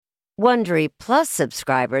Wondery Plus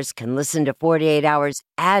subscribers can listen to 48 Hours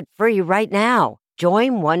ad-free right now.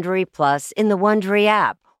 Join Wondery Plus in the Wondery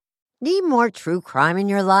app. Need more true crime in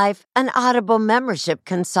your life? An Audible membership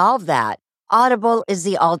can solve that. Audible is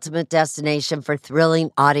the ultimate destination for thrilling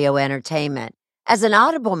audio entertainment. As an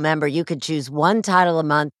Audible member, you can choose one title a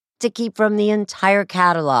month to keep from the entire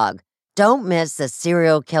catalog. Don't miss The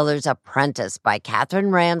Serial Killer's Apprentice by Katherine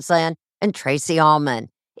Ramsland and Tracy Ullman.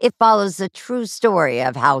 It follows the true story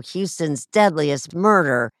of how Houston's deadliest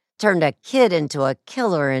murder turned a kid into a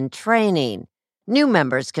killer in training. New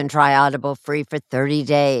members can try Audible free for 30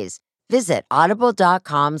 days. Visit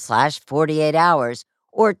audible.com/48 hours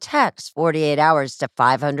or text 48 hours to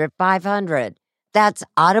 500-500. That's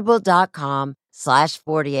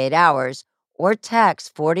audible.com/48 hours or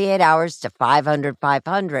text 48 hours to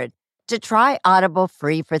 500-500 to try Audible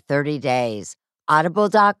free for 30 days.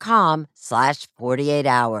 Audible.com/48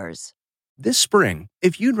 hours. This spring,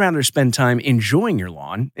 if you'd rather spend time enjoying your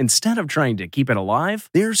lawn instead of trying to keep it alive,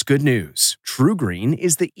 there's good news. True Green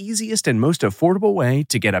is the easiest and most affordable way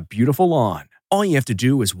to get a beautiful lawn. All you have to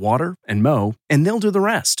do is water and mow, and they'll do the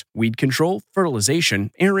rest. Weed control,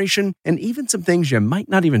 fertilization, aeration, and even some things you might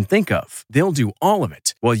not even think of. They'll do all of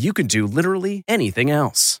it, while you can do literally anything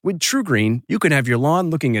else. With True Green, you can have your lawn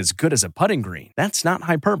looking as good as a putting green. That's not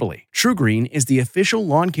hyperbole. True Green is the official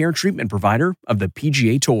lawn care treatment provider of the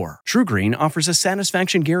PGA Tour. True Green offers a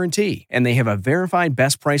satisfaction guarantee, and they have a verified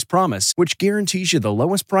best price promise, which guarantees you the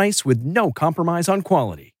lowest price with no compromise on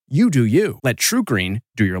quality. You do you. Let True Green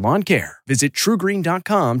do your lawn care. Visit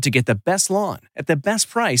TrueGreen.com to get the best lawn at the best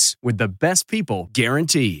price with the best people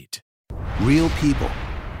guaranteed. Real people,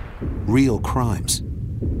 real crimes,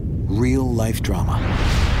 real life drama.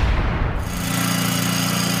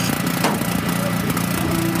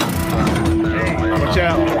 Watch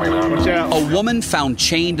out. Watch out. A woman found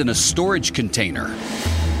chained in a storage container.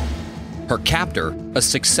 Her captor, a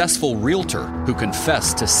successful realtor who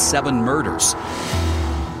confessed to 7 murders.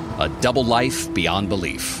 A double life beyond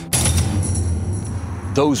belief.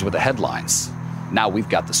 Those were the headlines. Now we've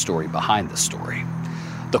got the story behind the story.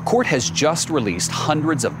 The court has just released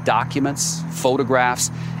hundreds of documents,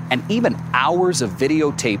 photographs, and even hours of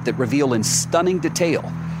videotape that reveal in stunning detail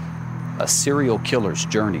a serial killer's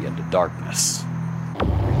journey into darkness.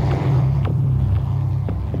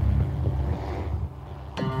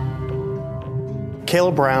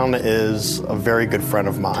 Kayla Brown is a very good friend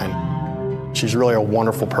of mine. She's really a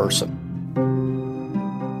wonderful person.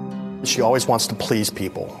 She always wants to please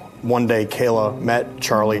people. One day, Kayla met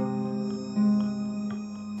Charlie.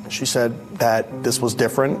 She said that this was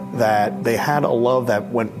different, that they had a love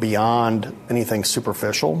that went beyond anything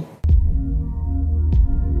superficial.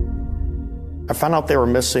 I found out they were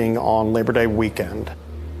missing on Labor Day weekend.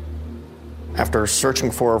 After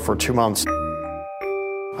searching for her for 2 months,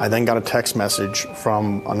 I then got a text message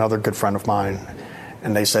from another good friend of mine,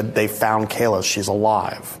 and they said they found Kayla. She's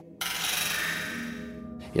alive.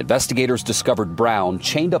 Investigators discovered Brown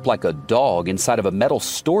chained up like a dog inside of a metal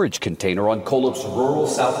storage container on Coleb's rural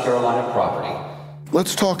South Carolina property.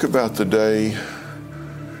 Let's talk about the day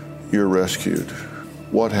you're rescued.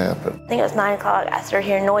 What happened? I think it was 9 o'clock. I started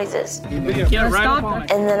hearing noises.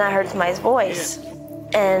 And then I heard somebody's voice.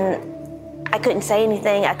 And I couldn't say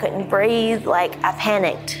anything. I couldn't breathe. Like, I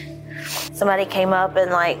panicked. Somebody came up and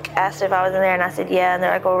asked if I was in there, and I said yeah, and they're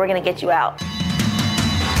like, well, we're gonna get you out.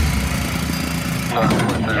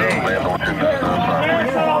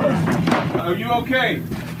 Are you okay?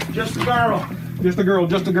 Just a girl. Just a girl,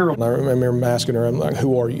 just a girl. And I remember asking her, I'm like,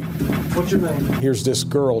 who are you? What's your name? Here's this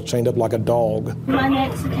girl chained up like a dog. My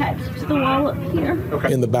neck's attached to the wall up here.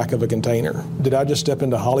 Okay. In the back of a container. Did I just step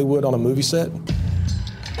into Hollywood on a movie set?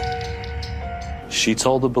 She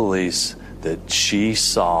told the police that she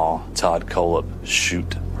saw Todd Coleb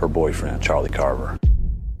shoot her boyfriend, Charlie Carver.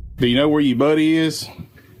 Do you know where your buddy is?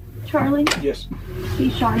 Charlie? Yes. He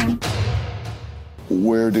shot him.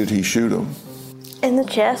 Where did he shoot him? In the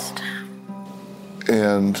chest.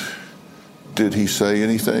 And did he say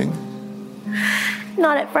anything?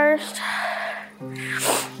 Not at first.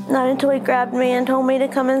 Not until he grabbed me and told me to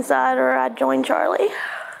come inside or I'd join Charlie.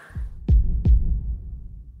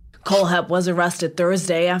 Coleb was arrested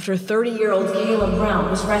Thursday after 30-year-old Kayla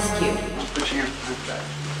Brown was rescued.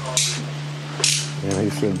 And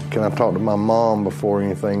he said, can I talk to my mom before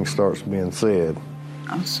anything starts being said?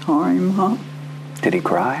 I'm sorry, Mom. Did he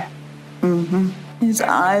cry? Mm-hmm. His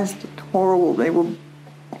eyes looked horrible. They were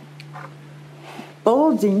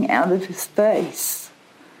bulging out of his face.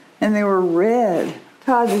 And they were red.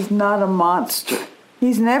 Todd is not a monster.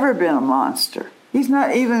 He's never been a monster. He's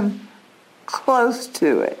not even close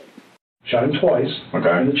to it. Shot him twice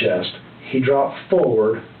in the chest. He dropped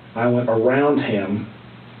forward I went around him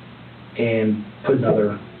and put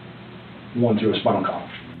another one through his spinal column.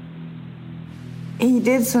 He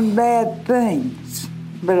did some bad things,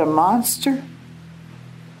 but a monster?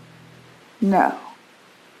 No.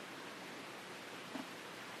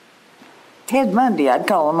 Ted Bundy, I'd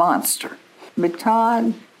call a monster. But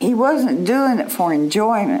Todd, he wasn't doing it for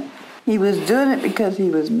enjoyment. He was doing it because he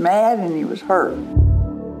was mad and he was hurt.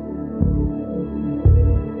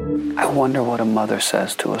 I wonder what a mother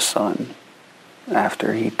says to a son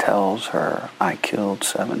after he tells her, I killed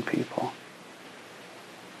 7 people.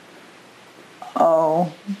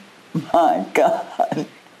 Oh, my God.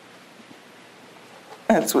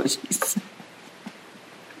 That's what she said.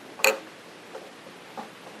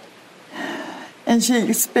 And she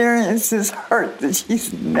experiences hurt that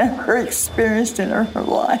she's never experienced in her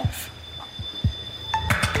life.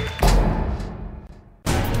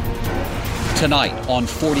 Tonight on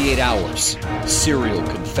 48 Hours, Serial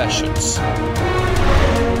Confessions.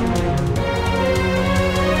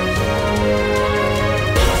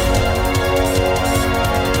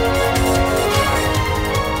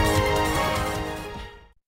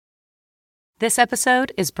 This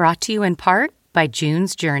episode is brought to you in part by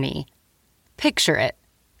June's Journey. Picture it,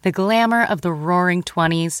 the glamour of the roaring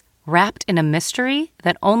 20s wrapped in a mystery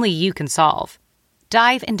that only you can solve.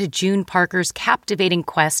 Dive into June Parker's captivating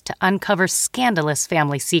quest to uncover scandalous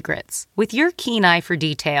family secrets. With your keen eye for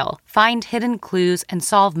detail, find hidden clues and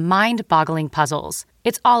solve mind-boggling puzzles.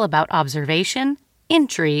 It's all about observation,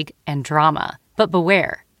 intrigue, and drama. But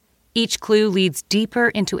beware. Each clue leads deeper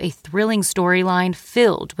into a thrilling storyline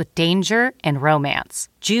filled with danger and romance.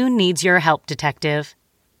 June needs your help, detective.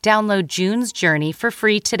 Download June's Journey for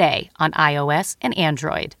free today on iOS and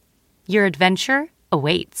Android. Your adventure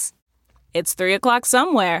awaits. It's 3 o'clock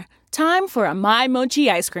somewhere. Time for a My Mochi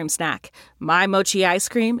ice cream snack. My Mochi ice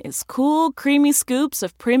cream is cool, creamy scoops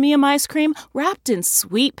of premium ice cream wrapped in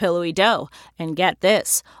sweet, pillowy dough. And get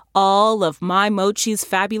this, all of My Mochi's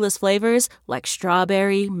fabulous flavors, like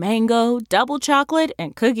strawberry, mango, double chocolate,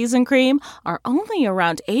 and cookies and cream, are only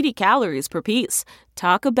around 80 calories per piece.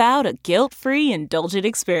 Talk about a guilt-free, indulgent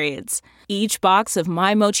experience. Each box of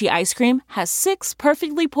My Mochi ice cream has 6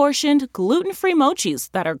 perfectly portioned, gluten-free mochis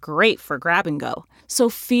that are great for grab and go. So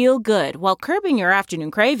feel good while curbing your afternoon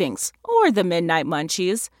cravings, or the midnight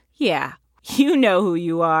munchies. Yeah, you know who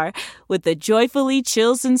you are, with the joyfully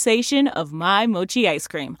chill sensation of My Mochi ice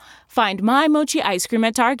cream. Find My Mochi ice cream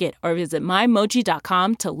at Target or visit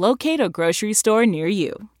MyMochi.com to locate a grocery store near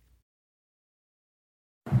you.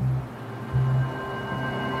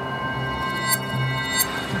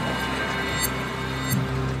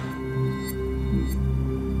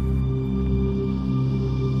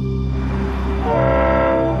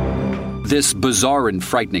 This bizarre and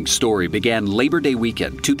frightening story began Labor Day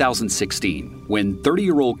weekend 2016 when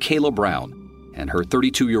 30-year-old Kayla Brown and her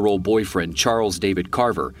 32-year-old boyfriend Charles David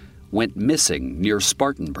Carver went missing near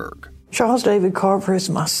Spartanburg. Charles David Carver is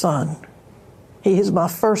my son. He is my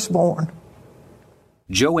firstborn.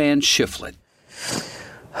 Joanne Shiflett.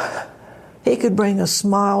 He could bring a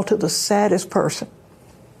smile to the saddest person.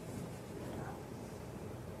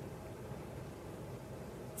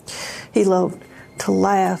 He loved to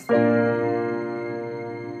laugh.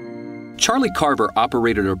 Charlie Carver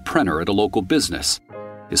operated a printer at a local business.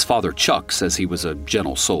 His father, Chuck, says he was a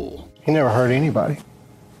gentle soul. He never hurt anybody.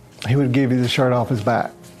 He would give you the shirt off his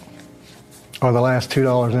back or the last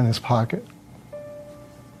 $2 in his pocket.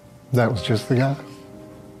 That was just the guy.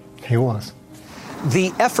 He was.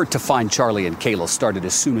 The effort to find Charlie and Kayla started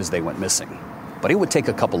as soon as they went missing, but it would take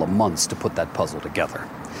a couple of months to put that puzzle together.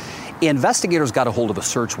 Investigators got a hold of a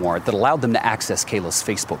search warrant that allowed them to access Kayla's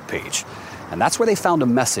Facebook page. And that's where they found a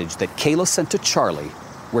message that Kayla sent to Charlie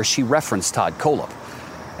where she referenced Todd Kohlhepp.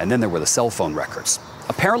 And then there were the cell phone records.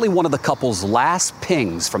 Apparently one of the couple's last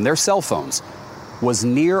pings from their cell phones was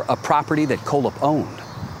near a property that Kohlhepp owned.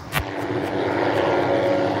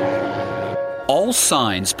 All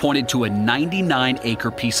signs pointed to a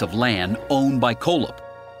 99-acre piece of land owned by Kohlhepp.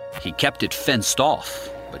 He kept it fenced off,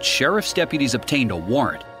 but sheriff's deputies obtained a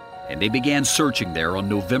warrant, and they began searching there on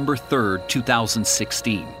November 3rd,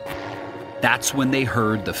 2016. That's when they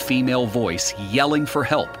heard the female voice yelling for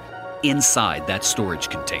help inside that storage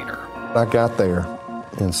container. I got there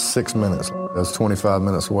in 6 minutes. It was 25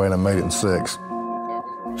 minutes away, and I made it in 6.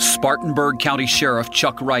 Spartanburg County Sheriff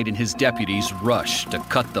Chuck Wright and his deputies rushed to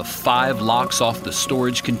cut the 5 locks off the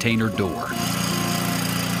storage container door.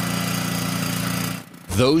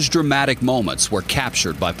 Those dramatic moments were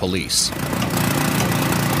captured by police.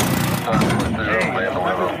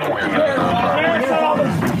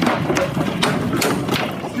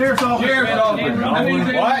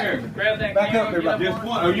 Back up, everybody. Just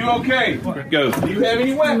one. Are you okay? Go. Do you have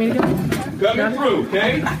any weapons? Coming through,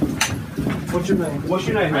 okay? What's your name? What's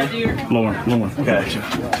your name, man? Lauren. Okay.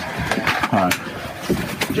 All right.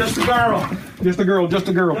 Just a girl. Just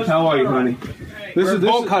a girl. How are you, honey? This is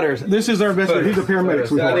bolt cutters. This is our best. He's a paramedic,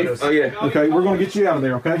 sweetheart. Oh, yeah. Okay, we're going to get you out of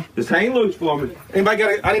there, okay? Just hang loose for me. Anybody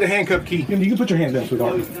got I need a handcuff key. You can put your hands down,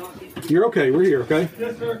 sweetheart. You're okay. We're here, okay?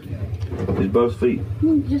 Yes, sir. It's both feet.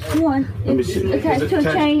 Just one. Let me see. It's attached to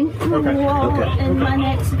a chain on the wall, and my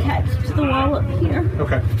neck's attached to the wall up here.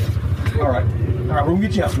 Okay. All right, we're going to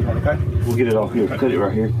get you out, sweetheart, okay? We'll get it off here. Cut it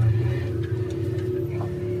right here.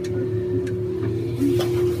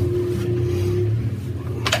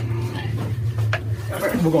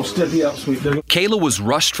 We're going to step you out, sweet. Kayla was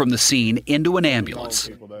rushed from the scene into an ambulance,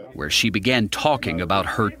 where she began talking about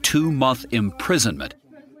her 2-month imprisonment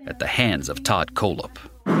at the hands of Todd Kohlhepp.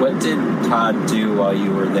 What did Todd do while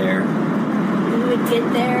you were there? We would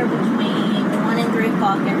get there between 1 and 3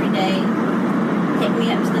 o'clock every day, take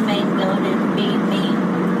me up to the main building, beat me,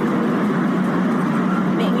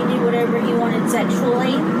 make me do whatever he wanted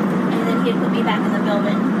sexually, and then he'd put me back in the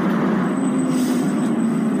building.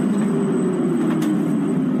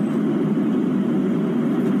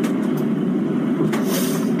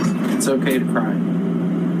 It's okay to cry.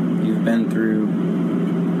 You've been through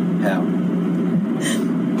hell. He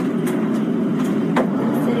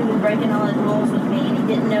said he was breaking all his rules with me, and he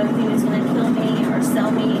didn't know if he was going to kill me or sell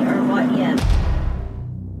me or what yet.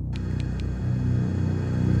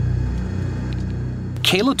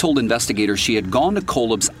 Kayla told investigators she had gone to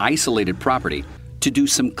Kohlhepp's isolated property to do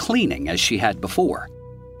some cleaning as she had before.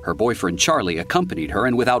 Her boyfriend Charlie accompanied her,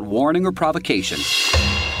 and without warning or provocation,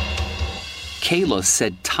 Kayla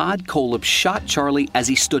said Todd Kohlhepp shot Charlie as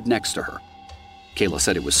he stood next to her. Kayla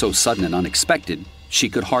said it was so sudden and unexpected, she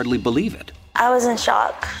could hardly believe it. I was in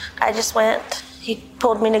shock. I just went. He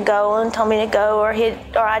told me to go and told me to go, or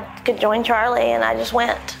I could join Charlie, and I just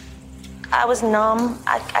went. I was numb.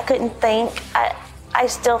 I couldn't think. I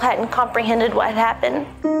still hadn't comprehended what happened.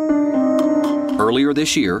 Earlier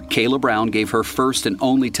this year, Kayla Brown gave her first and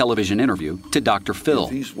only television interview to Dr. Phil.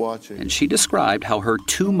 And she described how her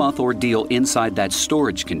 2-month ordeal inside that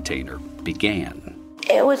storage container began.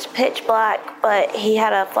 It was pitch black, but he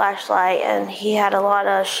had a flashlight, and he had a lot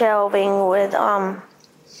of shelving with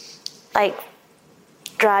like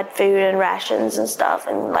dried food and rations and stuff,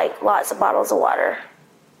 and like lots of bottles of water.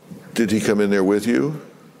 Did he come in there with you?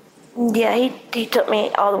 Yeah, he took me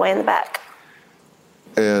all the way in the back.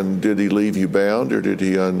 And did he leave you bound, or did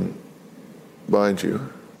he unbind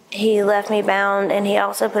you? He left me bound, and he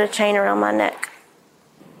also put a chain around my neck.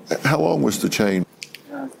 How long was the chain?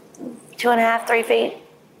 2.5, 3 feet.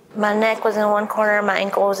 My neck was in one corner, my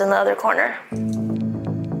ankle was in the other corner.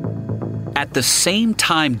 At the same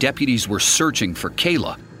time deputies were searching for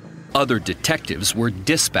Kayla, other detectives were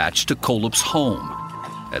dispatched to Kohlhepp's home.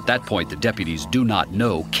 At that point, the deputies do not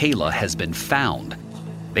know Kayla has been found.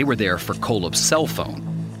 They were there for Kohlhepp's cell phone,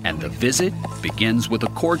 and the visit begins with a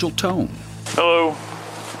cordial tone. Hello.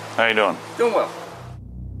 How you doing? Doing well.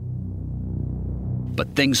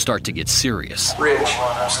 But things start to get serious. Rich,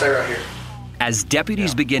 stay right here. As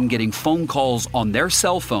deputies begin getting phone calls on their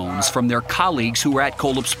cell phones from their colleagues who were at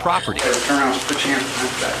Kohlhepp's property. Turn around, put your hands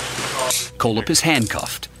behind your back. Kohlhepp is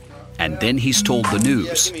handcuffed, and then he's told the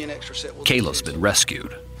news. Kayla's been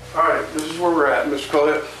rescued. All right, this is where we're at, Mr.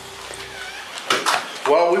 Kohlhepp.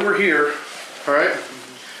 While we were here, all right,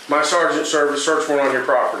 my sergeant served a search warrant on your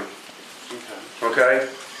property. Okay?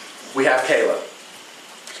 We have Kayla.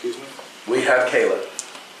 Excuse me? We have Kayla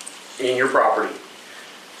in your property.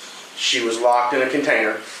 She was locked in a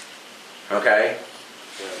container. Okay?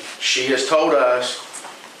 She has told us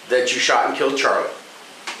that you shot and killed Charlie.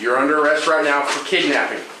 You're under arrest right now for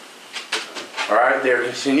kidnapping. All right? They're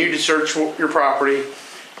continuing to search your property.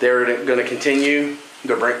 They're going to continue.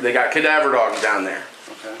 They got cadaver dogs down there.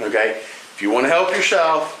 Okay? If you want to help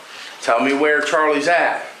yourself, tell me where Charlie's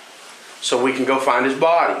at so we can go find his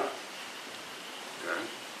body. Okay.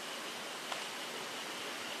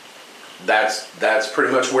 That's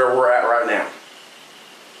pretty much where we're at right now.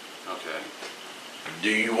 Okay. Do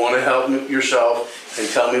you want to help yourself and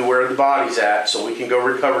tell me where the body's at so we can go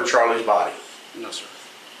recover Charlie's body? No, sir.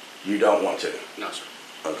 You don't want to? No, sir.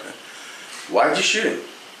 Okay. Why'd you shoot him?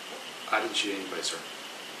 I didn't shoot anybody, sir.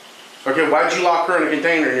 Okay, why'd you lock her in a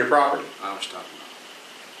container in your property? I was talking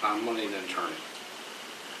about. I'm going to need an attorney.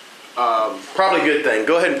 Probably a good thing.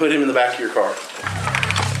 Go ahead and put him in the back of your car.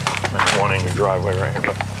 There's one in your driveway right here.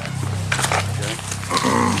 Okay.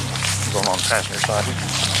 Going on the passenger side.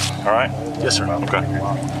 All right? Yes, sir. Okay.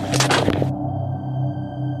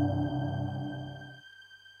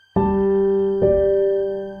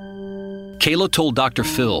 Kayla told Dr.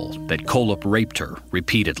 Phil that Kohlhepp raped her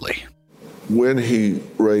repeatedly. When he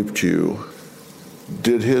raped you,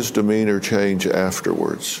 did his demeanor change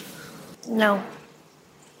afterwards? No.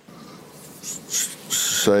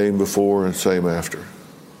 Same before and same after.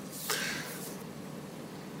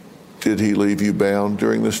 Did he leave you bound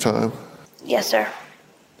during this time? Yes, sir.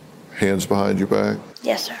 Hands behind your back?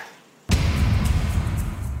 Yes, sir.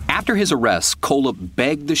 After his arrest, Kohlhepp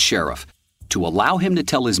begged the sheriff to allow him to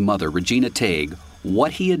tell his mother, Regina Tague,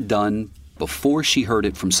 what he had done before she heard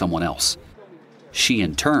it from someone else. She,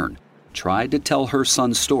 in turn, tried to tell her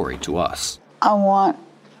son's story to us. I want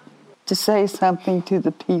to say something to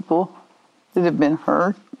the people that have been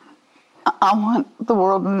hurt. I want the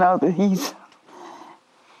world to know that he's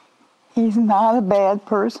not a bad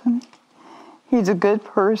person. He's a good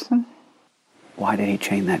person. Why did he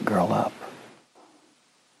chain that girl up?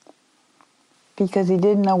 Because he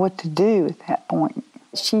didn't know what to do at that point.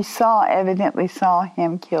 She evidently saw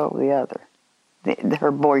him kill the other, her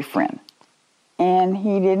boyfriend. And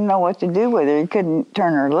he didn't know what to do with her. He couldn't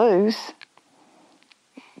turn her loose.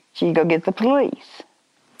 She'd go get the police.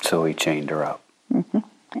 So he chained her up. Mm-hmm.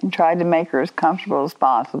 And tried to make her as comfortable as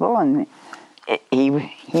possible, and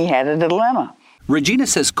he had a dilemma. Regina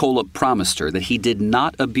says Kohlhepp promised her that he did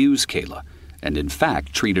not abuse Kayla, and in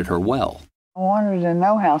fact treated her well. I want her to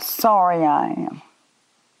know how sorry I am.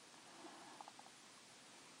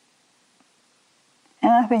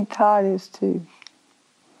 And I think Todd is too.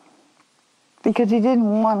 Because he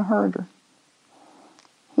didn't want to hurt her.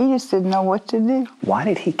 He just didn't know what to do. Why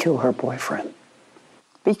did he kill her boyfriend?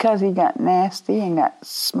 Because he got nasty and got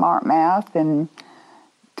smart-mouthed, and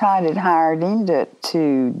Todd had hired him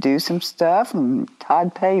to do some stuff, and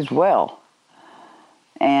Todd pays well.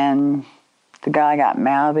 And the guy got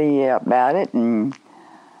mouthy about it, and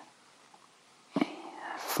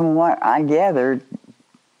from what I gathered,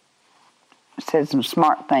 said some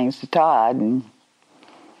smart things to Todd, and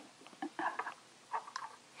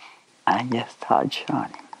I guess Todd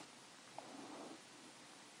shot him.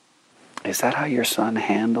 Is that how your son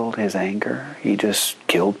handled his anger? He just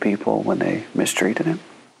killed people when they mistreated him?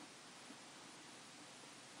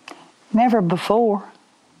 Never before.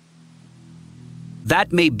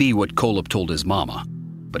 That may be what Kohlhepp told his mama,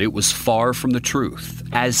 but it was far from the truth,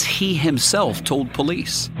 as he himself told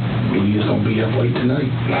police. Maybe he's gonna be up late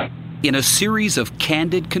tonight. In a series of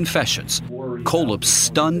candid confessions, Kohlhepp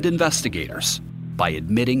stunned investigators by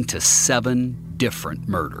admitting to 7 different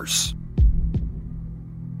murders.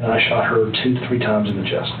 And I shot her 2 to 3 times in the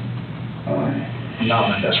chest. Not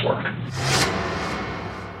my best work.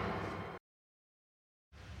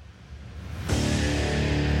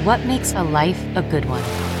 What makes a life a good one?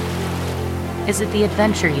 Is it the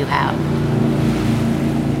adventure you have?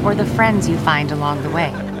 Or the friends you find along the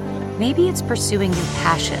way? Maybe it's pursuing your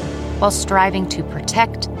passion while striving to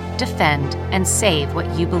protect, defend, and save what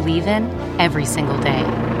you believe in every single day.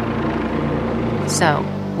 So,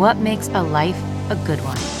 what makes a life a good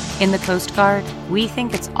one? In the Coast Guard, we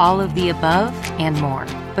think it's all of the above and more,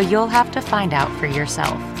 but you'll have to find out for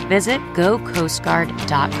yourself. Visit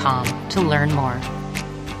gocoastguard.com to learn more.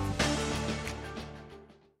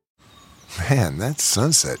 Man, that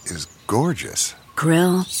sunset is gorgeous.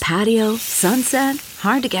 Grill, patio, sunset.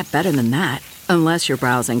 Hard to get better than that. Unless you're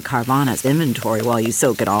browsing Carvana's inventory while you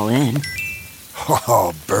soak it all in.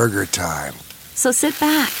 Oh, burger time. So sit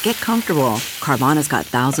back, get comfortable. Carvana's got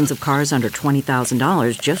thousands of cars under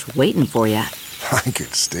 $20,000 just waiting for you. I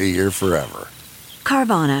could stay here forever.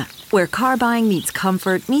 Carvana, where car buying meets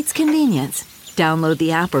comfort meets convenience. Download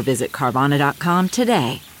the app or visit Carvana.com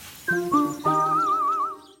today.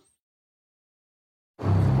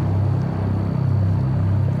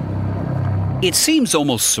 It seems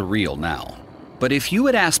almost surreal now, but if you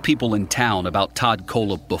had asked people in town about Todd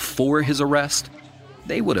Kohlhepp before his arrest,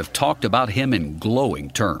 they would have talked about him in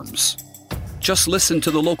glowing terms. Just listen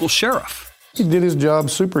to the local sheriff. He did his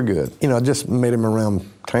job super good. I just met him around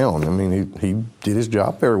town. I mean, he did his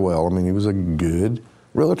job very well. I mean, he was a good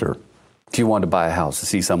realtor. If you wanted to buy a house,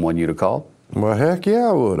 is he someone you'd have called? Well, heck yeah,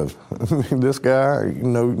 I would have. This guy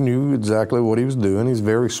knew exactly what he was doing. He's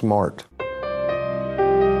very smart.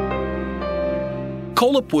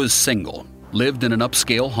 Kohlhepp was single, lived in an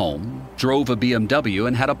upscale home, drove a BMW,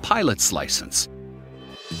 and had a pilot's license.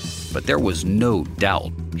 But there was no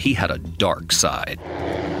doubt he had a dark side.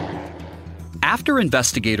 After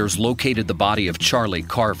investigators located the body of Charlie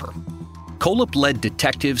Carver, Kohlhepp led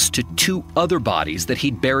detectives to 2 other bodies that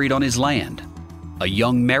he'd buried on his land, a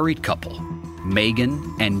young married couple,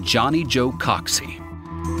 Megan and Johnny Joe Coxey.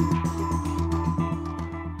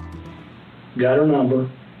 Got her number.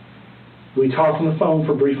 We talked on the phone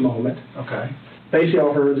for a brief moment. Okay. Basically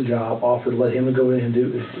offered her the job, offered to let him go in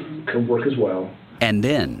and come work as well. And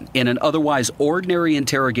then, in an otherwise ordinary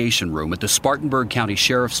interrogation room at the Spartanburg County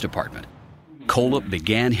Sheriff's Department, Kolup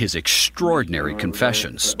began his extraordinary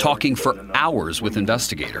confessions, talking for hours with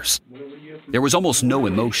investigators. There was almost no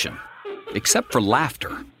emotion, except for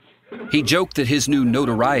laughter. He joked that his new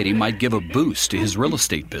notoriety might give a boost to his real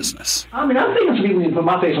estate business. I mean, I'm thinking some people who put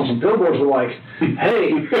my face on some billboards were like,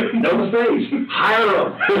 hey, no mistakes,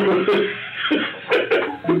 hire him.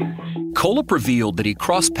 Kolup revealed that he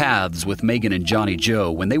crossed paths with Megan and Johnny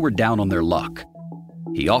Joe when they were down on their luck.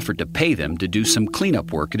 He offered to pay them to do some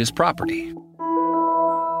cleanup work at his property.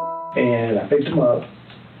 And I picked them up,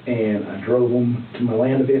 and I drove them to my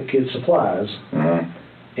Land Event Kids Supplies,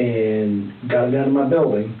 and got them down to my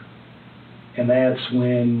building. And that's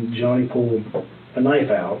when Johnny pulled a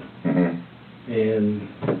knife out, and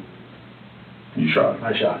you shot.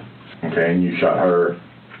 I shot. Okay, and you shot her.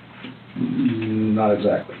 Not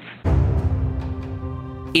exactly.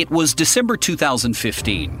 It was December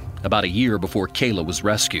 2015, about a year before Kayla was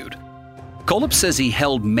rescued. Kolup says he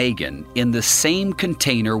held Megan in the same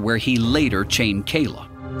container where he later chained Kayla.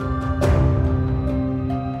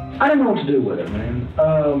 I didn't know what to do with her, man.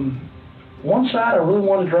 One side I really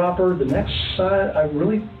wanted to drop her. The next side I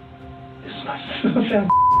really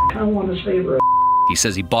kind of wanted to save her. He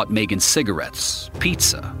says he bought Megan cigarettes,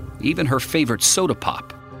 pizza, even her favorite soda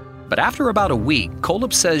pop. But after about a week,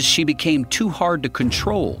 Kolup says she became too hard to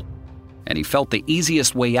control, and he felt the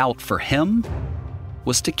easiest way out for him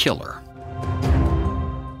was to kill her.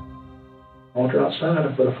 I walked her outside,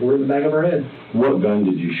 I put a 40 in the back of her head. What gun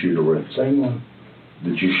did you shoot her with? Same one.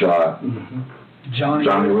 That you shot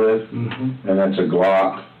Johnny with? And that's a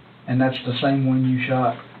Glock? And that's the same one you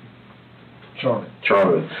shot Charlie.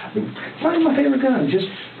 It's not my favorite gun,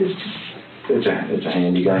 it's a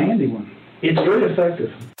handy gun. A handy one. It's very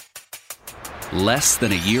effective. Less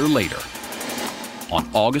than a year later, on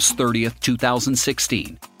August 30th,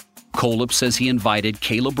 2016, Kolup says he invited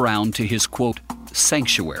Kayla Brown to his, quote,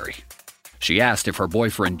 sanctuary. She asked if her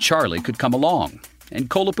boyfriend Charlie could come along, and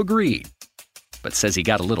Kolup agreed, but says he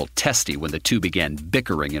got a little testy when the two began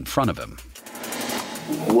bickering in front of him.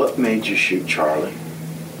 What made you shoot Charlie?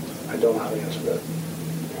 I don't know how to answer that.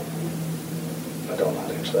 I don't know how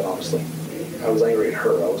to answer that, honestly. I was angry at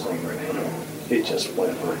her, I was angry at him. It just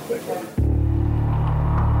went very quickly.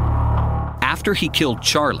 After he killed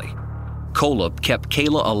Charlie, Kolup kept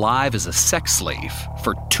Kayla alive as a sex slave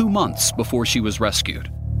for 2 months before she was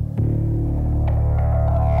rescued.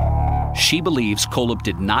 She believes Kolup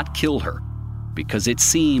did not kill her because it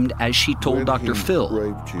seemed, as she told Dr.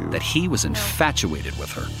 Phil, that he was infatuated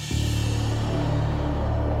with her.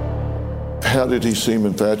 How did he seem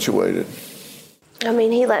infatuated? I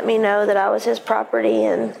mean, he let me know that I was his property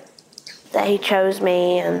and that he chose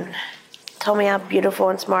me and told me how beautiful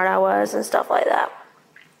and smart I was and stuff like that.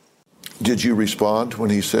 Did you respond when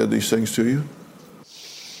he said these things to you?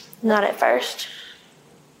 Not at first.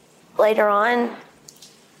 Later on,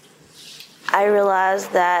 I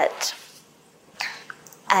realized that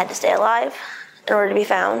I had to stay alive in order to be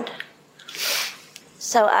found.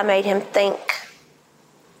 So I made him think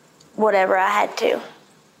whatever I had to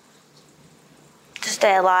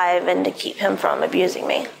stay alive and to keep him from abusing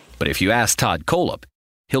me. But if you ask Todd Kolup,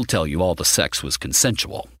 he'll tell you all the sex was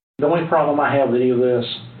consensual. The only problem I have with any of this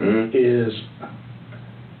is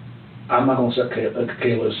I'm not going to set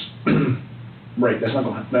Kayla's rape. That's not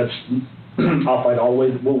going to. That's I'll fight all the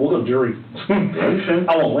way. We'll go to jury.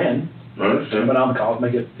 I won't win, but I'll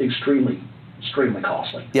make it extremely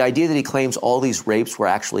costly. The idea that he claims all these rapes were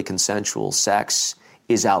actually consensual sex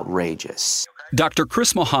is outrageous. Dr.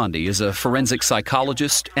 Chris Mohandy is a forensic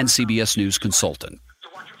psychologist and CBS News consultant.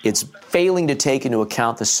 It's failing to take into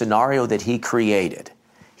account the scenario that he created.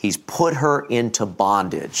 He's put her into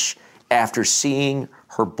bondage after seeing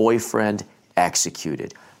her boyfriend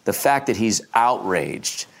executed. The fact that he's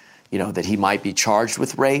outraged, that he might be charged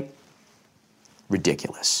with rape,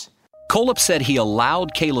 ridiculous. Kolup said he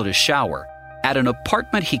allowed Kayla to shower at an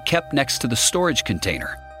apartment he kept next to the storage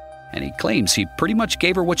container, and he claims he pretty much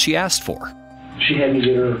gave her what she asked for. She had me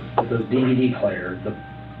get her the DVD player, the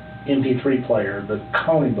MP3 player, the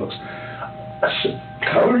coloring books. I said,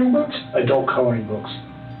 coloring books? Adult coloring books.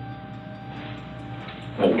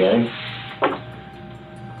 Okay.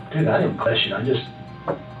 Dude, I didn't question.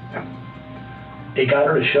 It got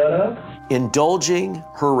her to shut up. Indulging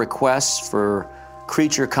her requests for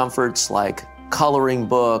creature comforts like coloring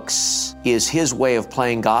books is his way of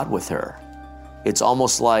playing God with her. It's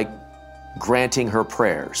almost like granting her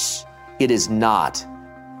prayers. It is not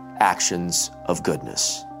actions of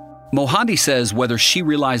goodness. Mohandy says whether she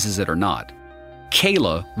realizes it or not,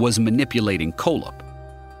 Kayla was manipulating Kohlhepp.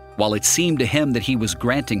 While it seemed to him that he was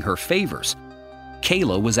granting her favors,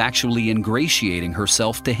 Kayla was actually ingratiating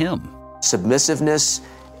herself to him. Submissiveness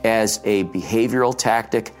as a behavioral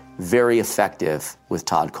tactic, very effective with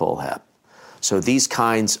Todd Kohlhepp. So these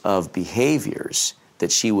kinds of behaviors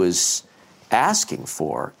that she was asking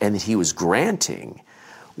for and that he was granting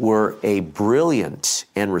were a brilliant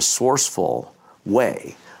and resourceful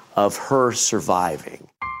way of her surviving.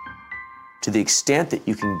 To the extent that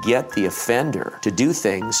you can get the offender to do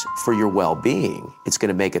things for your well-being, it's going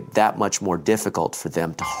to make it that much more difficult for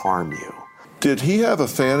them to harm you. Did he have a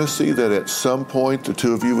fantasy that at some point the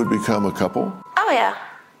two of you would become a couple? Oh, yeah.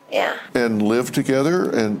 Yeah. And live together?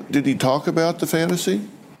 And did he talk about the fantasy?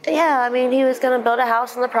 Yeah, I mean, he was going to build a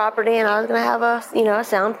house on the property, and I was going to have a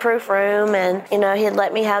soundproof room, and, he'd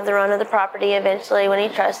let me have the run of the property eventually when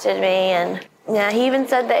he trusted me, and, yeah, he even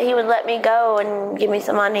said that he would let me go and give me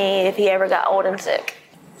some money if he ever got old and sick.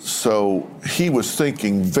 So he was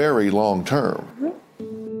thinking very long term.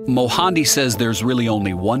 Mm-hmm. Mohandy says there's really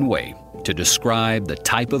only one way to describe the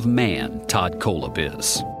type of man Todd Kohlhepp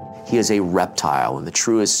is. He is a reptile in the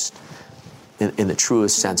truest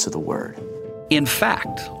sense of the word. In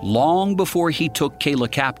fact, long before he took Kayla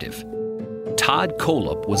captive, Todd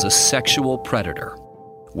Kohlhepp was a sexual predator.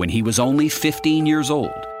 When he was only 15 years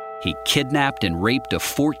old, he kidnapped and raped a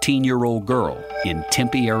 14-year-old girl in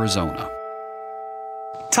Tempe, Arizona.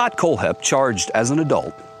 Todd Kohlhepp, charged as an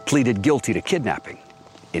adult, pleaded guilty to kidnapping.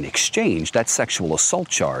 In exchange, that sexual assault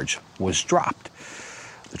charge was dropped.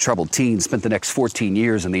 The troubled teen spent the next 14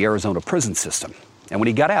 years in the Arizona prison system. And when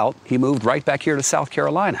he got out, he moved right back here to South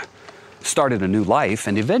Carolina, started a new life,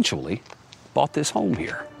 and eventually bought this home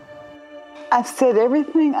here. I set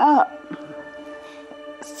everything up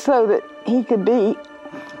so that he could be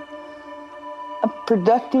a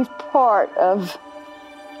productive part of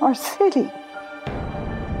our city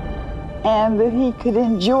and that he could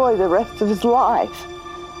enjoy the rest of his life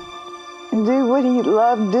and do what he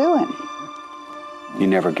loved doing. You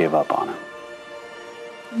never gave up on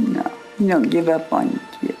him? No, you don't give up on your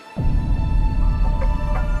kid.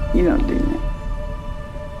 You don't do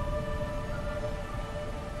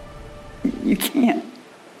that. You can't.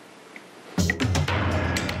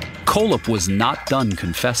 Kohlhepp was not done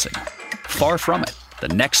confessing. Far from it. The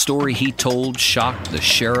next story he told shocked the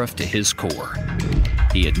sheriff to his core.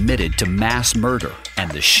 He admitted to mass murder, and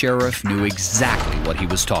the sheriff knew exactly what he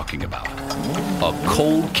was talking about. A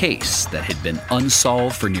cold case that had been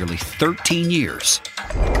unsolved for nearly 13 years.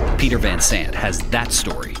 Peter Van Sant has that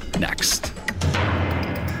story next.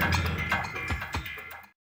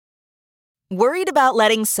 Worried about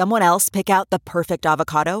letting someone else pick out the perfect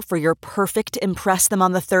avocado for your perfect impress them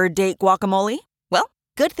on the third date guacamole? Well,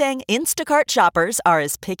 good thing Instacart shoppers are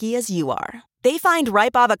as picky as you are. They find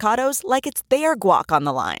ripe avocados like it's their guac on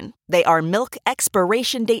the line. They are milk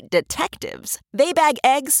expiration date detectives. They bag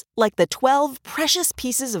eggs like the 12 precious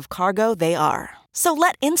pieces of cargo they are. So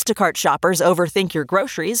let Instacart shoppers overthink your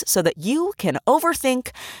groceries so that you can overthink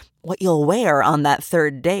what you'll wear on that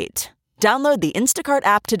third date. Download the Instacart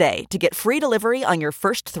app today to get free delivery on your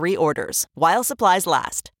first 3 orders, while supplies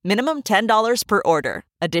last. Minimum $10 per order.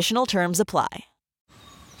 Additional terms apply.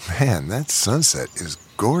 Man, that sunset is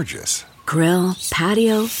gorgeous. Grill,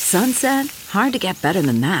 patio, sunset. Hard to get better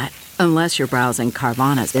than that. Unless you're browsing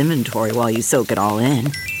Carvana's inventory while you soak it all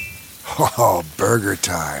in. Oh, burger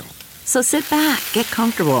time. So sit back, get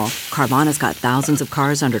comfortable. Carvana's got thousands of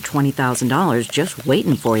cars under $20,000 just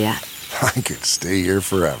waiting for you. I could stay here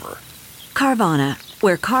forever. Carvana,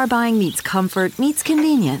 where car buying meets comfort meets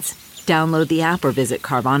convenience. Download the app or visit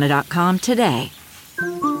Carvana.com today.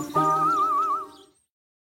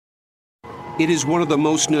 It is one of the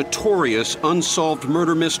most notorious unsolved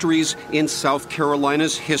murder mysteries in South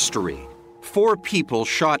Carolina's history. 4 people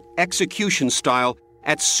shot execution style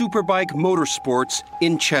at Superbike Motorsports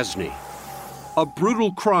in Chesney. A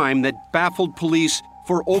brutal crime that baffled police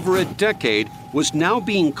for over a decade was now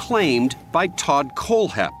being claimed by Todd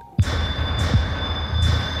Kohlhepp,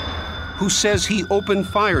 who says he opened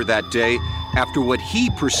fire that day after what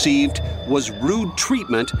he perceived was rude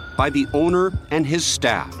treatment by the owner and his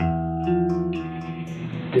staff.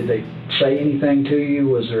 Did they say anything to you?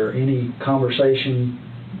 Was there any conversation,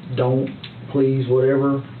 don't, please,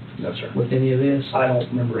 whatever? No, sir. With any of this? I don't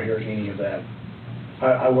remember hearing any of that.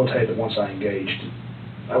 I will tell you that once I was engaged.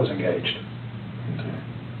 Okay.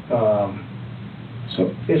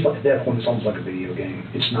 So it's like, at that point, it's almost like a video game.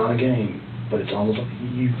 It's not a game, but it's almost like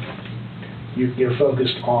you're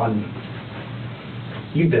focused on,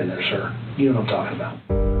 you've been there, sir. You know what I'm talking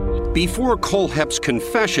about. Before Kohlhepp's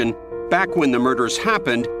confession, back when the murders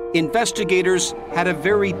happened, investigators had a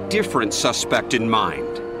very different suspect in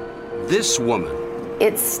mind. This woman.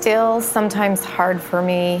 It's still sometimes hard for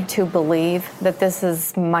me to believe that this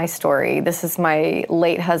is my story. This is my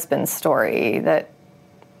late husband's story, that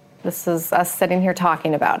this is us sitting here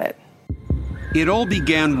talking about it. It all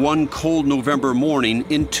began one cold November morning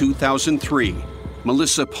in 2003.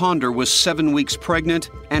 Melissa Ponder was 7 weeks pregnant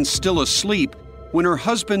and still asleep when her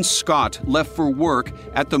husband Scott left for work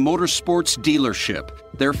at the motorsports dealership,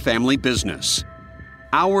 their family business.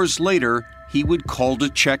 Hours later, he would call to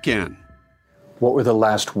check in. What were the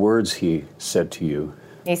last words he said to you?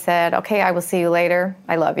 He said, "Okay, I will see you later.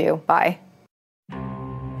 I love you. Bye."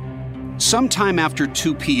 Sometime after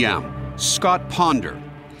 2 p.m., Scott Ponder,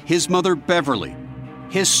 his mother Beverly,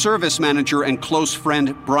 his service manager and close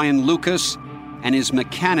friend Brian Lucas, and his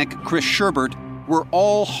mechanic Chris Sherbert were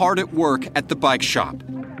all hard at work at the bike shop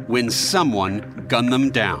when someone gunned them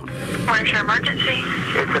down. What is your emergency?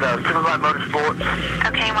 It's at Silverlight Motorsports.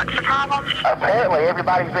 Okay, what's the problem? Apparently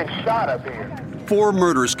everybody's been shot up here. 4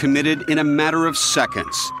 murders committed in a matter of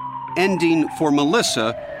seconds, ending for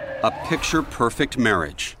Melissa a picture-perfect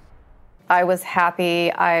marriage. I was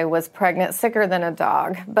happy. I was pregnant, sicker than a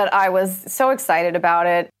dog, but I was so excited about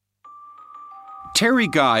it. Terry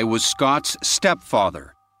Guy was Scott's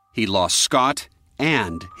stepfather. He lost Scott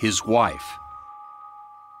and his wife.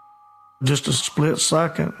 Just a split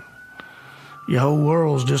second, your whole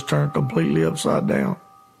world's just turned completely upside down.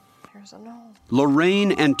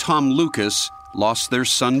 Lorraine and Tom Lucas lost their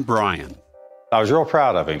son Brian. I was real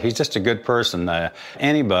proud of him. He's just a good person.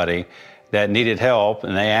 Anybody that needed help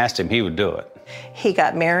and they asked him, he would do it. He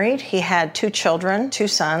got married. He had 2 children, 2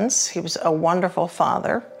 sons. He was a wonderful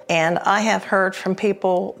father. And I have heard from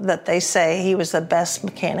people that they say he was the best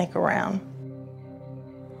mechanic around.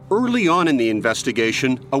 Early on in the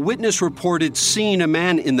investigation, a witness reported seeing a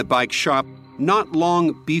man in the bike shop not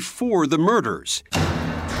long before the murders.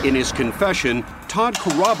 In his confession, Todd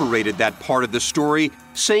corroborated that part of the story,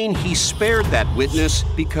 saying he spared that witness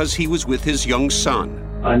because he was with his young son.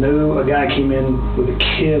 I knew a guy came in with a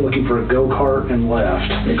kid looking for a go-kart and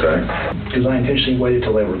left. Okay. Because I intentionally waited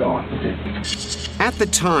till they were gone. At the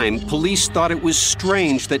time, police thought it was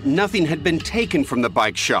strange that nothing had been taken from the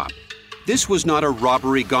bike shop. This was not a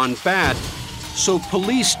robbery gone bad, so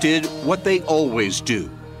police did what they always do.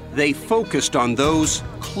 They focused on those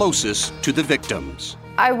closest to the victims.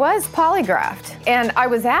 I was polygraphed, and I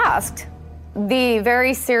was asked the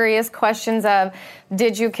very serious questions of,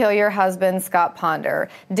 did you kill your husband, Scott Ponder?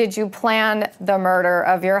 Did you plan the murder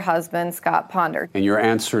of your husband, Scott Ponder? And your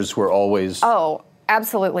answers were always... Oh,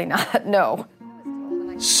 absolutely not, no.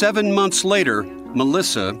 7 months later,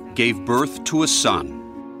 Melissa gave birth to a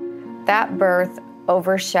son. That birth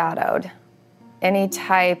overshadowed any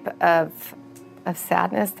type of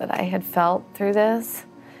sadness that I had felt through this.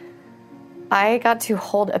 I got to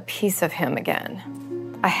hold a piece of him again.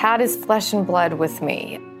 I had his flesh and blood with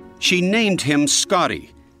me. She named him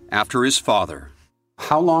Scotty, after his father.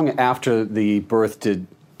 How long after the birth did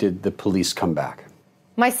the police come back?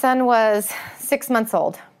 My son was 6 months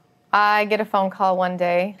old. I get a phone call one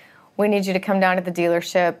day. We need you to come down to the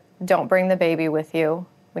dealership. Don't bring the baby with you.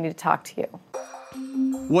 We need to talk to you.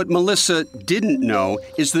 What Melissa didn't know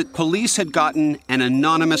is that police had gotten an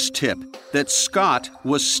anonymous tip that Scott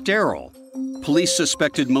was sterile. Police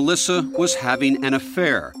suspected Melissa was having an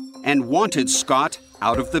affair and wanted Scott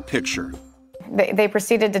out of the picture. They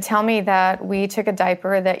proceeded to tell me that we took a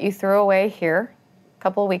diaper that you threw away here a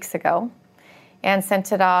couple of weeks ago and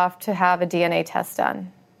sent it off to have a DNA test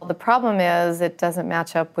done. The problem is it doesn't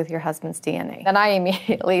match up with your husband's DNA. And I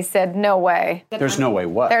immediately said, no way. There's no way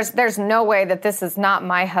what? There's no way that this is not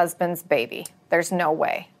my husband's baby. There's no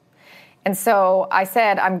way. And so I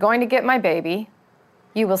said, I'm going to get my baby.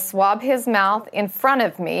 You will swab his mouth in front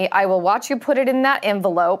of me. I will watch you put it in that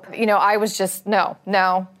envelope. You know, I was just, no.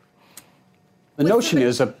 The notion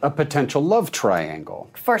is a potential love triangle.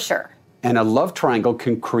 For sure. And a love triangle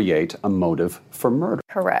can create a motive for murder.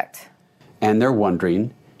 Correct. And they're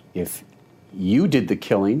wondering if you did the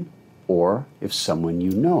killing or if someone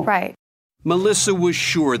you know. Right. Melissa was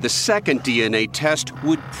sure the second DNA test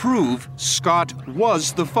would prove Scott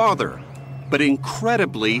was the father. But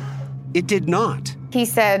incredibly, it did not. He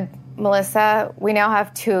said, Melissa, we now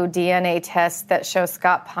have 2 DNA tests that show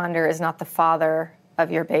Scott Ponder is not the father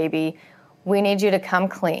of your baby. We need you to come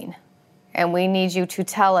clean, and we need you to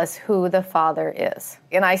tell us who the father is.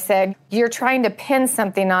 And I said, you're trying to pin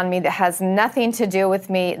something on me that has nothing to do with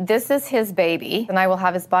me. This is his baby, and I will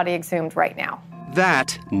have his body exhumed right now.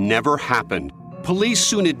 That never happened. Police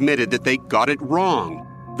soon admitted that they got it wrong.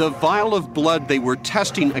 The vial of blood they were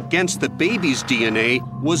testing against the baby's DNA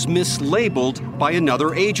was mislabeled by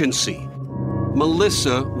another agency.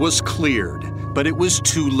 Melissa was cleared, but it was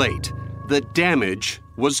too late. The damage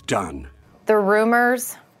was done. The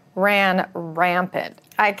rumors ran rampant.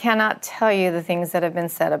 I cannot tell you the things that have been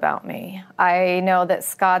said about me. I know that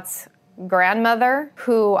Scott's grandmother,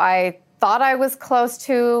 who I thought I was close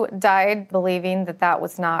to, died believing that that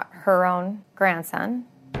was not her own grandson.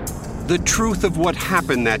 The truth of what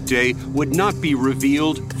happened that day would not be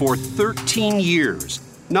revealed for 13 years,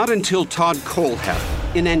 not until Todd Kohlhepp,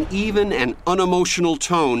 in an even and unemotional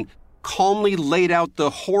tone, calmly laid out the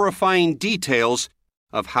horrifying details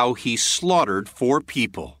of how he slaughtered 4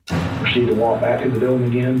 people. I proceeded to walk back in the building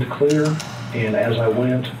again to clear, and as I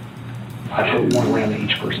went, I put one round in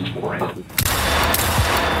each person's forehead.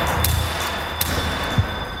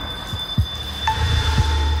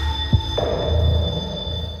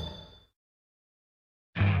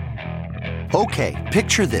 Okay,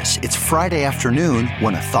 picture this. It's Friday afternoon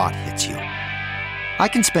when a thought hits you. I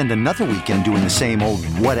can spend another weekend doing the same old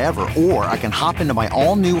whatever, or I can hop into my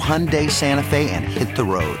all-new Hyundai Santa Fe and hit the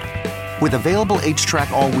road. With available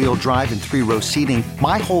H-Track all-wheel drive and 3-row seating,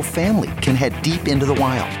 my whole family can head deep into the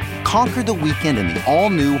wild. Conquer the weekend in the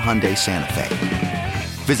all-new Hyundai Santa Fe.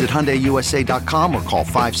 Visit HyundaiUSA.com or call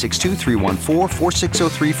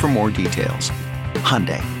 562-314-4603 for more details.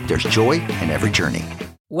 Hyundai, there's joy in every journey.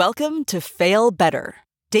 Welcome to Fail Better,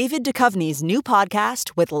 David Duchovny's new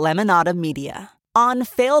podcast with Lemonada Media. On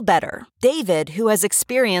Fail Better, David, who has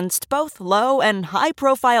experienced both low and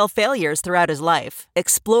high-profile failures throughout his life,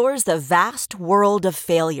 explores the vast world of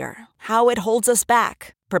failure, how it holds us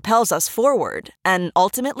back, propels us forward, and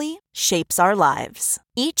ultimately shapes our lives.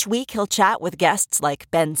 Each week he'll chat with guests like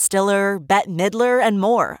Ben Stiller, Bette Midler, and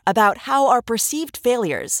more about how our perceived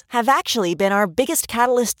failures have actually been our biggest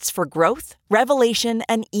catalysts for growth, revelation,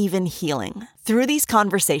 and even healing. Through these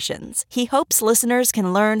conversations, he hopes listeners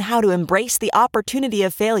can learn how to embrace the opportunity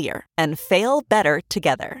of failure and fail better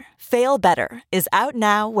together. Fail Better is out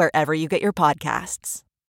now wherever you get your podcasts.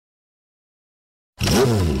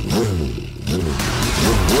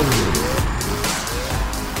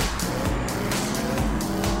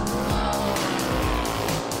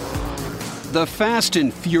 The fast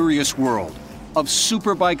and furious world of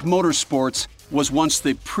superbike motorsports was once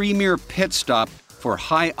the premier pit stop for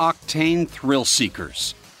high-octane thrill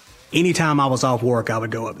seekers. Anytime I was off work, I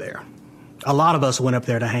would go up there. A lot of us went up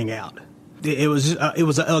there to hang out. It was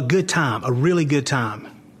a good time, a really good time.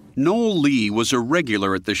 Noel Lee was a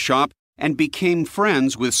regular at the shop and became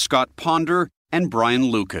friends with Scott Ponder and Brian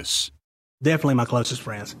Lucas. Definitely my closest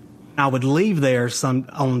friends. I would leave there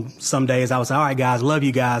on some days. I would say, all right, guys, love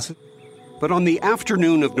you guys. But on the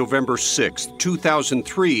afternoon of November 6,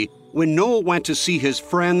 2003, when Noel went to see his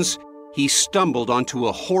friends, he stumbled onto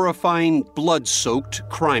a horrifying, blood-soaked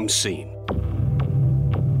crime scene.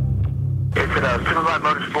 It's at Silverlight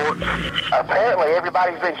Motorsports. Apparently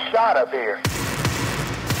everybody's been shot up here.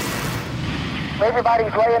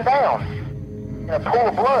 Everybody's laying down in a pool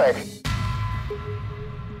of blood.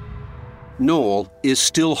 Noel is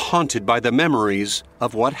still haunted by the memories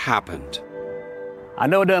of what happened. I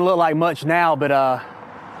know it doesn't look like much now, but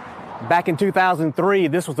back in 2003,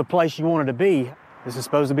 this was the place you wanted to be. This is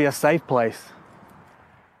supposed to be a safe place.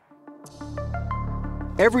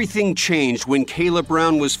 Everything changed when Kayla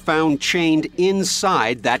Brown was found chained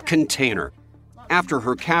inside that container. After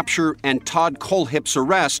her capture and Todd Kohlhepp's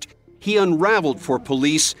arrest, he unraveled for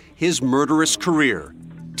police his murderous career,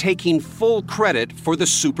 taking full credit for the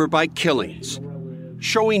superbike killings.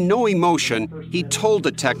 Showing no emotion, he told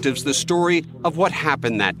detectives the story of what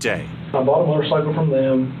happened that day. I bought a motorcycle from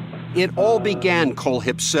them. It all began,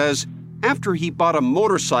 Kohlhepp says, after he bought a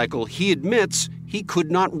motorcycle he admits he could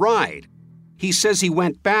not ride. He says he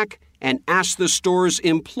went back and asked the store's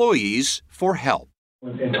employees for help.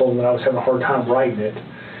 And told them that I was having a hard time riding it.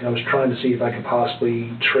 And I was trying to see if I could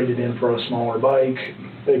possibly trade it in for a smaller bike.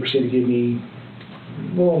 They proceeded to give me a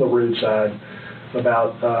little on the rude side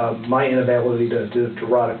about my inability to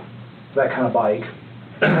ride that kind of bike.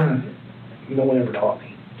 No one ever taught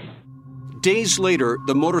me. Days later,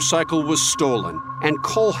 the motorcycle was stolen, and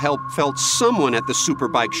Kohlhepp felt someone at the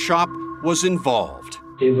superbike shop was involved.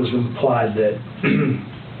 It was implied that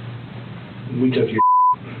we took your.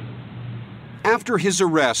 After his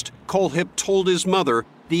arrest, Kohlhepp told his mother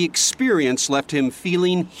the experience left him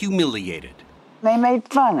feeling humiliated. They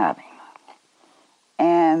made fun of him,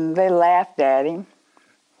 and they laughed at him,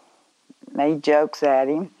 made jokes at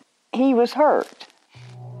him. He was hurt.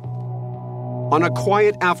 On a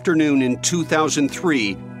quiet afternoon in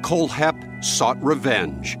 2003, Kohlhepp sought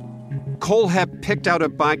revenge. Kohlhepp picked out a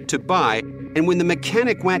bike to buy, and when the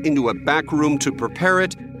mechanic went into a back room to prepare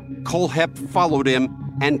it, Kohlhepp followed him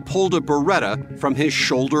and pulled a Beretta from his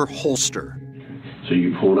shoulder holster. So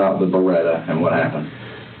you pulled out the Beretta, and what happened?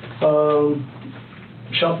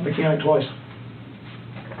 Shot the mechanic twice.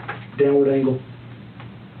 Downward angle.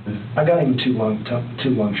 I got him two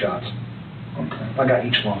lung shots. Okay. I got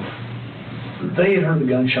each lung. They had heard the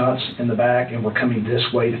gunshots in the back and were coming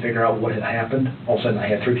this way to figure out what had happened. All of a sudden, I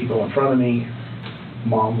had 3 people in front of me.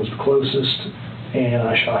 Mom was the closest, and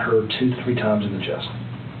I shot her 2 to 3 times in the chest.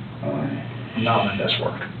 Not my best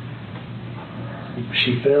work.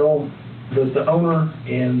 She fell. The owner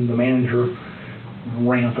and the manager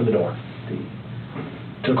ran for the door.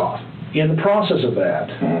 Took off. In the process of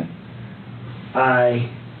that, I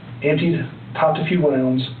popped a few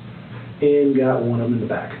rounds, and got one of them in the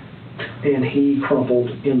back. And he crumpled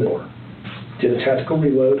in the door. Did a tactical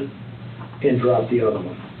reload and dropped the other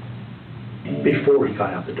one before he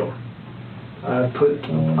got out the door. I put,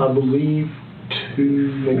 I believe, 2,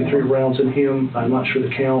 maybe 3 rounds in him. I'm not sure the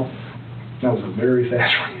count. That was a very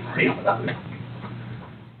fast reload.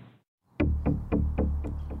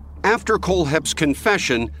 After Kohlhepp's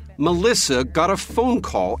confession, Melissa got a phone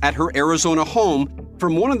call at her Arizona home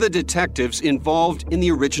from one of the detectives involved in the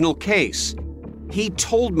original case. He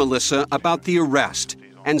told Melissa about the arrest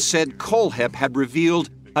and said Kohlhepp had revealed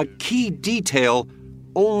a key detail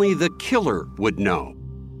only the killer would know.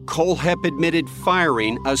 Kohlhepp admitted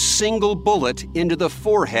firing a single bullet into the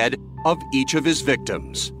forehead of each of his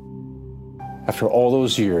victims. After all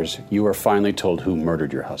those years, you were finally told who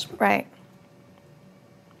murdered your husband. Right.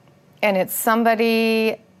 And it's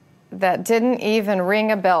somebody that didn't even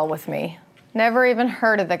ring a bell with me. Never even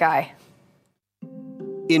heard of the guy.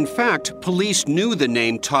 In fact, police knew the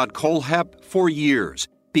name Todd Kohlhepp for years.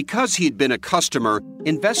 Because he'd been a customer,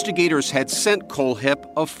 investigators had sent Kohlhepp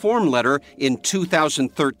a form letter in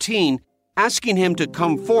 2013 asking him to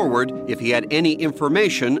come forward if he had any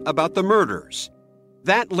information about the murders.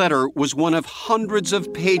 That letter was one of hundreds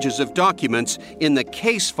of pages of documents in the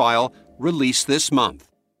case file released this month.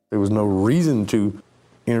 There was no reason to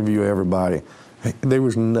interview everybody. There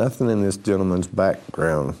was nothing in this gentleman's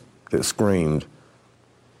background that screamed,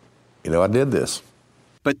 I did this.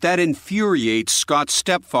 But that infuriates Scott's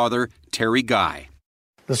stepfather, Terry Guy.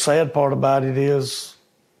 The sad part about it is,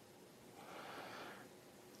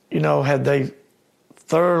 had they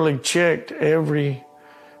thoroughly checked every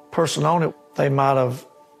person on it, they might have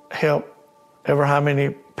helped ever how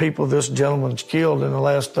many people this gentleman's killed in the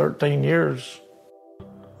last 13 years.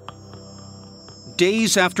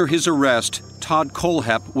 Days after his arrest, Todd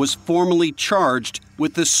Kohlhepp was formally charged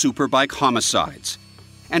with the Superbike homicides.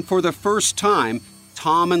 And for the first time,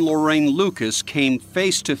 Tom and Lorraine Lucas came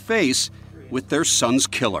face to face with their son's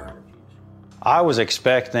killer. I was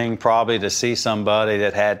expecting probably to see somebody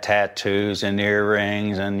that had tattoos and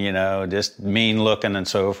earrings and, just mean looking and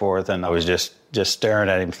so forth. And I was just staring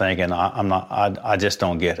at him thinking, I just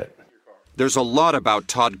don't get it. There's a lot about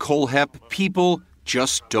Todd Kohlhepp people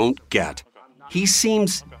just don't get. He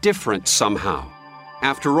seems different somehow.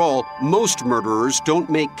 After all, most murderers don't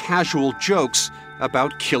make casual jokes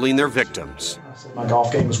about killing their victims. My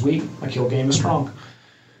golf game is weak, my kill game is strong.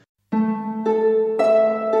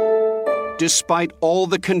 Despite all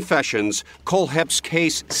the confessions, Kohlhepp's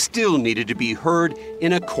case still needed to be heard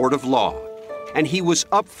in a court of law. And he was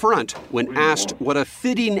upfront when asked what a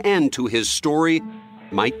fitting end to his story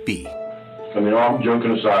might be. I mean, all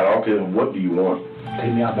joking aside, okay, what do you want?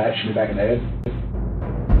 Take me out back, shoot me back in the head.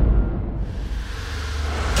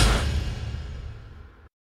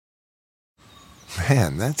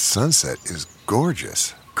 Man, that sunset is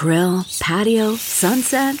gorgeous. Grill, patio,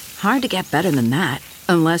 sunset. Hard to get better than that.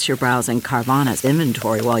 Unless you're browsing Carvana's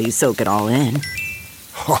inventory while you soak it all in.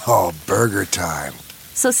 Oh, burger time.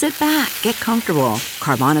 So sit back, get comfortable.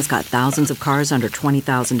 Carvana's got thousands of cars under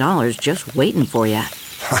 $20,000 just waiting for you.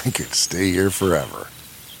 I could stay here forever.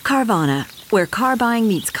 Carvana, where car buying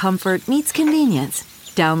meets comfort meets convenience.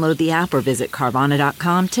 Download the app or visit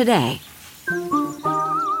Carvana.com today.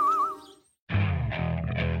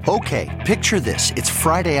 Okay, picture this. It's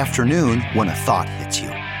Friday afternoon when a thought hits you.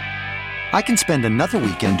 I can spend another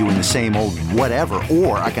weekend doing the same old whatever,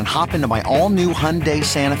 or I can hop into my all-new Hyundai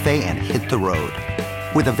Santa Fe and hit the road.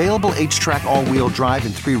 With available H-Track all-wheel drive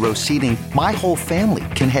and 3-row seating, my whole family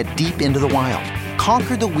can head deep into the wild.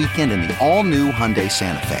 Conquer the weekend in the all-new Hyundai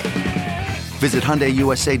Santa Fe. Visit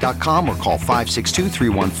HyundaiUSA.com or call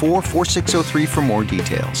 562-314-4603 for more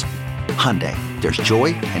details. Hyundai, there's joy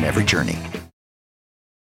in every journey.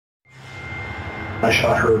 I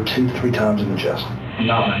shot her 2 to 3 times in the chest.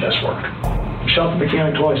 Not my best work. Shot the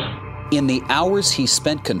mechanic twice. In the hours he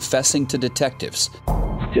spent confessing to detectives,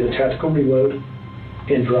 did a tactical reload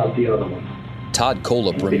and dropped the other one. Todd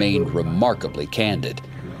Kolob remained remarkably candid,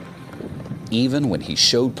 even when he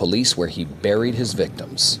showed police where he buried his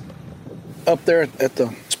victims. Up there at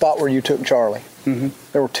the spot where you took Charlie,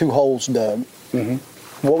 there were 2 holes dug.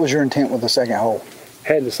 What was your intent with the second hole?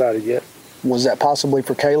 Hadn't decided yet. Was that possibly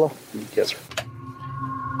for Kayla? Yes, sir.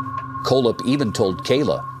 Kolob even told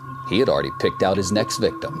Kayla he had already picked out his next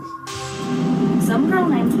victim. Some girl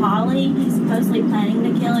named Holly, he's supposedly planning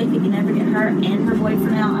to kill if he can never get her and her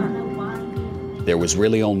boyfriend out. I don't know why. There was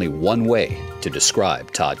really only one way to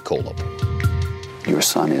describe Todd Kolob. Your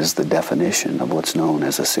son is the definition of what's known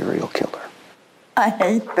as a serial killer. I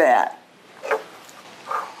hate that.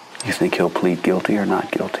 You think he'll plead guilty or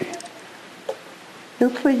not guilty? He'll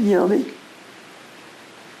plead guilty.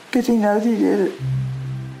 Because he knows he did it.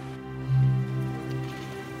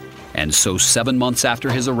 And so 7 months after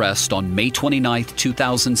his arrest on May 29,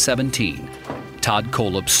 2017, Todd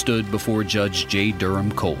Kolob stood before Judge J.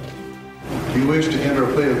 Durham Cole. Do you wish to enter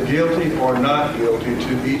a plea of guilty or not guilty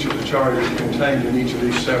to each of the charges contained in each of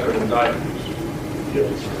these separate indictments?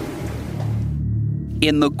 Guilty.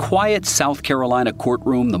 In the quiet South Carolina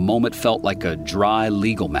courtroom, the moment felt like a dry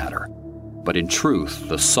legal matter. But in truth,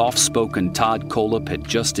 the soft-spoken Todd Kolob had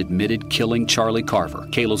just admitted killing Charlie Carver,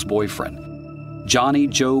 Kayla's boyfriend, Johnny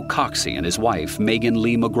Joe Coxey and his wife, Megan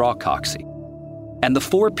Lee McGraw Coxey, and the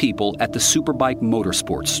 4 people at the Superbike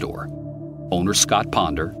Motorsports store: owner Scott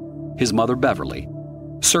Ponder, his mother Beverly,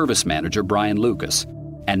 service manager Brian Lucas,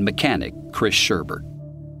 and mechanic Chris Sherbert.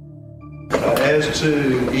 As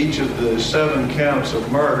to each of the 7 counts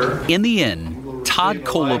of murder... In the end, Todd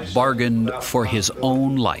Kolob bargained for his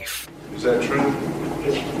own life. Is that true?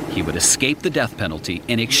 He would escape the death penalty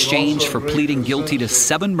in exchange for pleading guilty to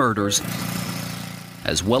 7 murders,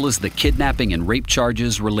 as well as the kidnapping and rape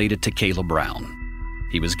charges related to Kayla Brown.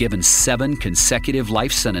 He was given 7 consecutive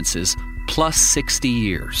life sentences plus 60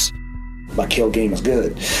 years. My kill game is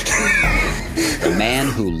good. The man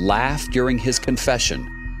who laughed during his confession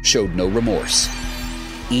showed no remorse,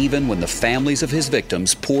 even when the families of his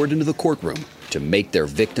victims poured into the courtroom to make their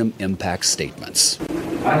victim impact statements.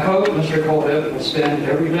 I hope Mr. Kolob will spend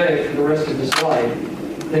every day for the rest of his life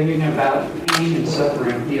thinking about pain and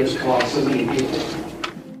suffering he has caused so many people.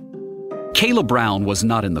 Kayla Brown was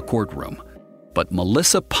not in the courtroom, but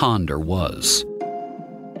Melissa Ponder was.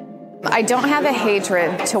 I don't have a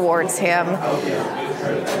hatred towards him.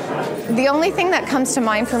 The only thing that comes to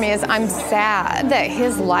mind for me is I'm sad that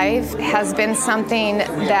his life has been something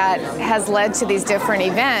that has led to these different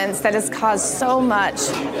events that has caused so much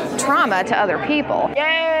trauma to other people.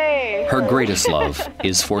 Yay! Her greatest love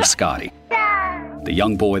is for Scotty, the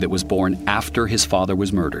young boy that was born after his father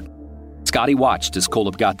was murdered. Scotty watched as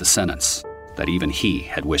Kolob got the sentence that even he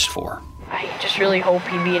had wished for. I just really hope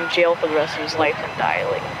he'd be in jail for the rest of his life and die.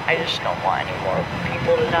 I just don't want any more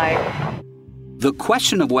people to die. The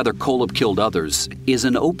question of whether Kolob killed others is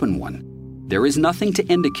an open one. There is nothing to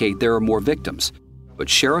indicate there are more victims, but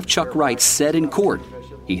Sheriff Chuck Wright said in court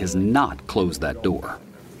he has not closed that door.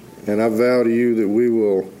 And I vow to you that we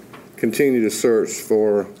will continue to search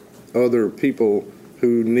for other people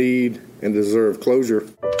who need and deserve closure.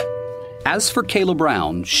 As for Kayla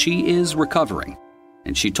Brown, she is recovering,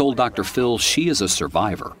 and she told Dr. Phil she is a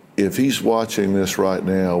survivor. If he's watching this right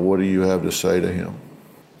now, what do you have to say to him?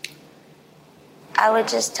 I would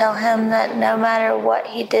just tell him that no matter what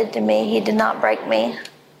he did to me, he did not break me.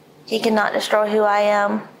 He cannot destroy who I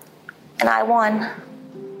am, and I won.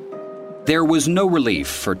 There was no relief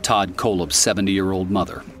for Todd Kolob's 70-year-old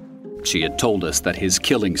mother. She had told us that his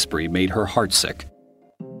killing spree made her heartsick.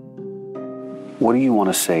 What do you want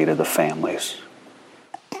to say to the families?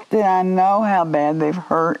 That I know how bad they've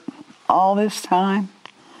hurt all this time,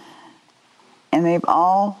 and they've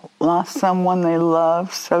all lost someone they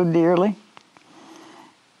love so dearly.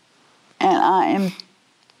 And I am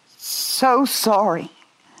so sorry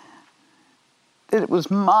that it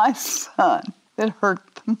was my son that hurt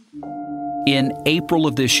them. In April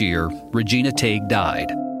of this year, Regina Tague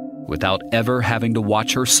died without ever having to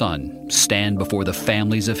watch her son stand before the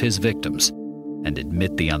families of his victims and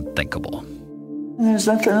admit the unthinkable. There's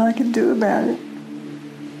nothing I can do about it.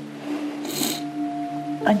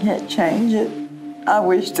 I can't change it. I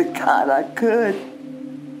wish to God I could.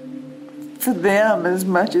 For them as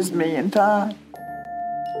much as me and Todd.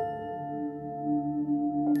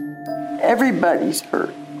 Everybody's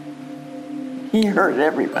hurt. He hurt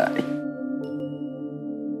everybody.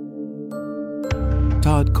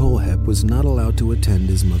 Todd Kohlhepp was not allowed to attend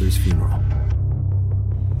his mother's funeral.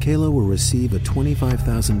 Kayla will receive a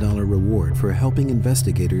 $25,000 reward for helping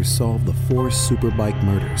investigators solve the 4 Superbike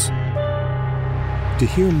murders. To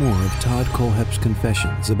hear more of Todd Kohlhepp's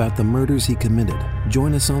confessions about the murders he committed,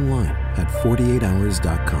 join us online at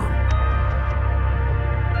 48hours.com.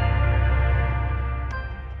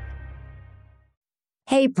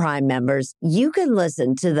 Hey, Prime members, you can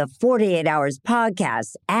listen to the 48 Hours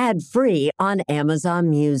podcast ad-free on Amazon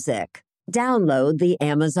Music. Download the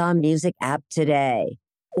Amazon Music app today.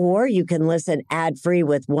 Or you can listen ad-free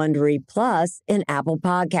with Wondery Plus in Apple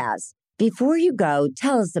Podcasts. Before you go,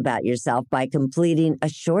 tell us about yourself by completing a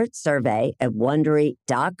short survey at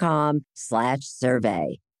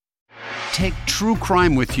Wondery.com/survey. Take true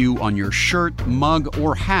crime with you on your shirt, mug,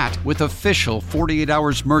 or hat with official 48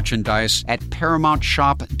 Hours merchandise at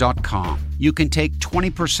ParamountShop.com. You can take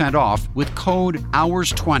 20% off with code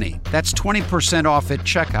HOURS20. That's 20% off at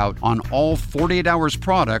checkout on all 48 Hours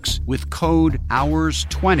products with code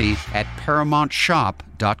HOURS20 at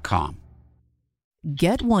ParamountShop.com.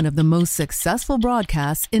 Get one of the most successful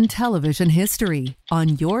broadcasts in television history on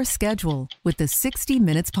your schedule with the 60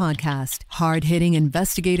 Minutes podcast. Hard-hitting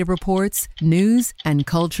investigative reports, news, and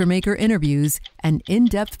culture maker interviews, and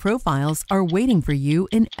in-depth profiles are waiting for you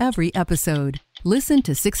in every episode. Listen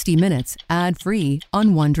to 60 Minutes ad-free on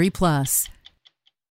Wondery Plus.